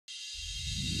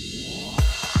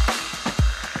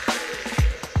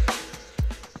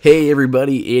Hey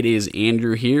everybody, it is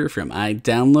Andrew here from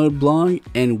iDownloadBlog,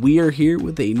 and we are here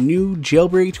with a new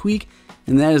jailbreak tweak,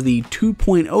 and that is the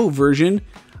 2.0 version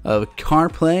of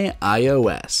CarPlay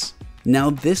iOS. Now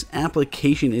this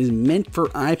application is meant for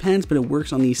iPads, but it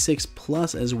works on the 6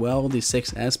 Plus as well, the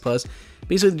 6S Plus,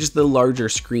 basically just the larger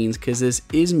screens, because this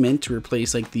is meant to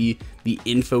replace like the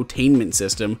infotainment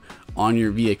system on your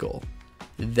vehicle.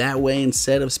 That way,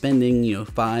 instead of spending,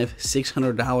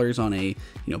 $500-600 on a,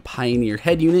 Pioneer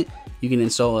head unit, you can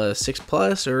install a 6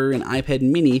 Plus or an iPad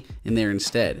mini in there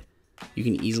instead. You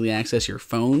can easily access your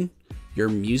phone, your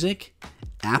music,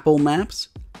 Apple Maps,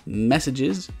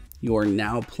 messages, your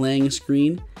now playing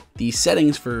screen, the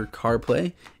settings for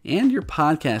CarPlay, and your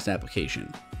podcast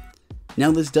application.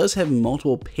 Now this does have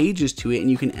multiple pages to it, and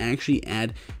you can actually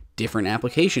add different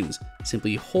applications.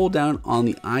 Simply hold down on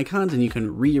the icons and you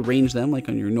can rearrange them like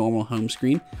on your normal home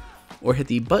screen, or hit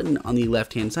the button on the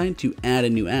left hand side to add a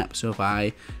new app. So if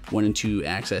I wanted to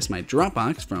access my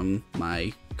Dropbox from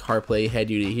my CarPlay head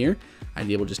unit here, I'd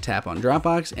be able to just tap on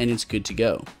Dropbox and it's good to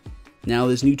go. Now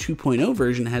this new 2.0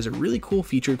 version has a really cool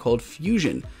feature called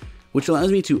Fusion, which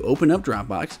allows me to open up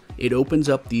Dropbox. It opens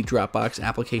up the Dropbox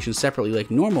application separately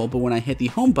like normal, but when I hit the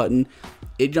home button,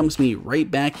 it jumps me right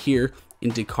back here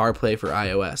into CarPlay for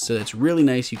iOS. So that's really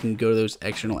nice. You can go to those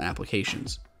external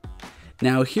applications.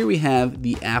 Now here we have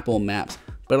the Apple Maps,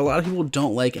 but a lot of people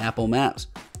don't like Apple Maps.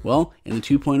 Well, in the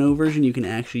 2.0 version, you can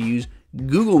actually use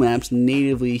Google Maps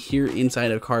natively here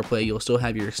inside of CarPlay. You'll still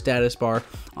have your status bar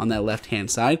on that left-hand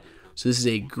side. So this is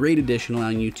a great addition,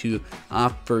 allowing you to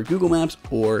opt for Google Maps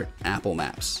or Apple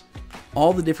Maps.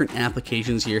 All the different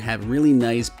applications here have really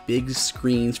nice big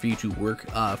screens for you to work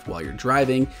while you're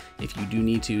driving if you do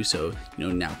need to. So,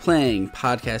 now playing,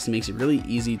 podcasting makes it really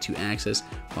easy to access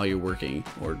while you're working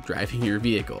or driving your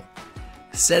vehicle.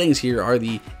 Settings here are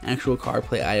the actual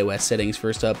CarPlay iOS settings.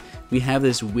 First up, we have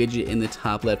this widget in the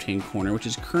top left-hand corner, which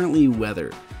is currently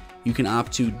weather. You can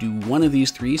opt to do one of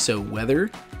these three, so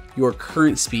weather, your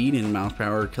current speed in miles per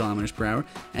hour or kilometers per hour,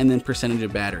 and then percentage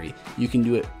of battery. You can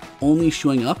do it only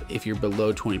showing up if you're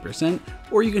below 20%,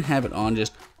 or you can have it on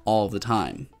just all the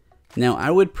time. Now I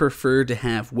would prefer to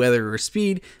have weather or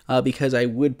speed because I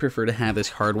would prefer to have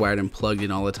this hardwired and plugged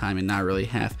in all the time and not really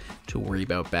have to worry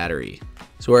about battery.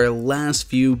 So our last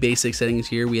few basic settings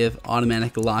here, we have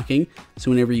automatic locking.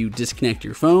 So whenever you disconnect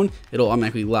your phone, it'll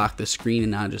automatically lock the screen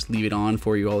and not just leave it on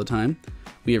for you all the time.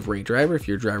 We have Right Driver if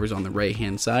your driver's on the right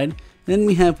hand side. And then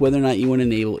we have whether or not you want to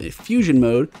enable a Fusion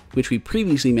mode, which we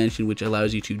previously mentioned, which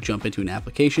allows you to jump into an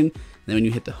application. And then when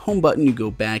you hit the home button, you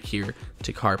go back here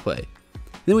to CarPlay.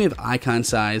 Then we have icon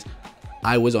size.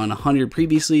 I was on 100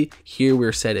 previously. Here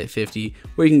we're set at 50,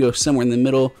 or you can go somewhere in the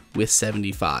middle with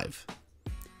 75.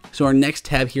 So our next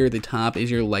tab here at the top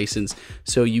is your license.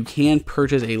 So you can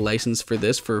purchase a license for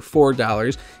this for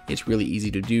 $4. It's really easy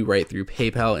to do right through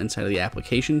PayPal inside of the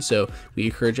application. So we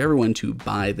encourage everyone to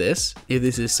buy this if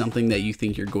this is something that you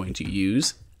think you're going to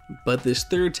use. But this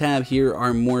third tab here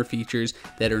are more features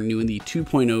that are new in the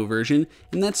 2.0 version,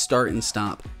 and that's start and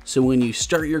stop. So when you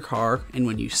start your car and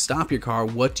when you stop your car,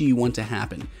 what do you want to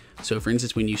happen? So for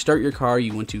instance, when you start your car,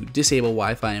 you want to disable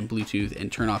Wi-Fi and Bluetooth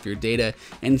and turn off your data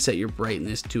and set your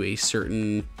brightness to a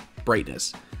certain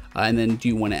brightness. And then do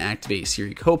you want to activate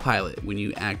Siri Copilot? When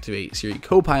you activate Siri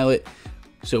Copilot,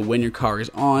 so when your car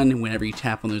is on, whenever you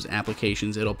tap on those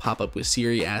applications, it'll pop up with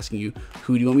Siri asking you,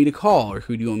 who do you want me to call or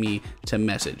who do you want me to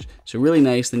message? So really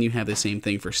nice. Then you have the same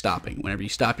thing for stopping. Whenever you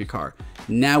stop your car,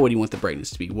 now what do you want the brightness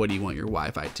to be? What do you want your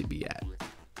Wi-Fi to be at?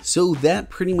 So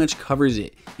that pretty much covers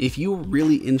it. If you're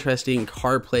really interested in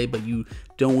CarPlay but you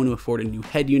don't want to afford a new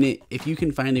head unit, if you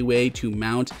can find a way to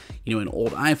mount, an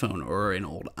old iPhone or an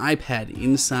old iPad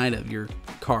inside of your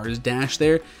car's dash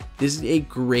there, this is a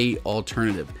great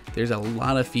alternative. There's a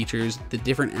lot of features, the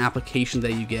different applications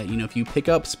that you get. If you pick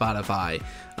up Spotify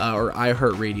or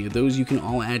iHeartRadio, those you can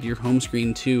all add to your home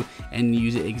screen too and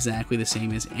use it exactly the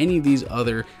same as any of these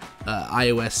other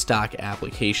iOS stock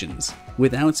applications.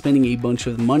 Without spending a bunch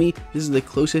of money, this is the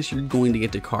closest you're going to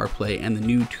get to CarPlay and the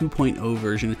new 2.0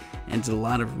 version, and it's a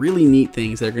lot of really neat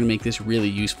things that are going to make this really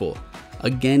useful.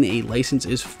 Again, a license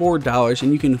is $4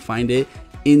 and you can find it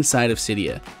inside of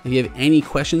Cydia. If you have any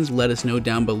questions, let us know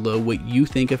down below what you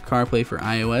think of CarPlay for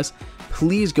iOS.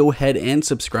 Please go ahead and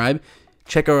subscribe.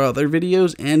 Check our other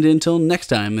videos, and until next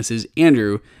time, this is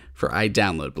Andrew for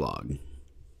iDownloadBlog.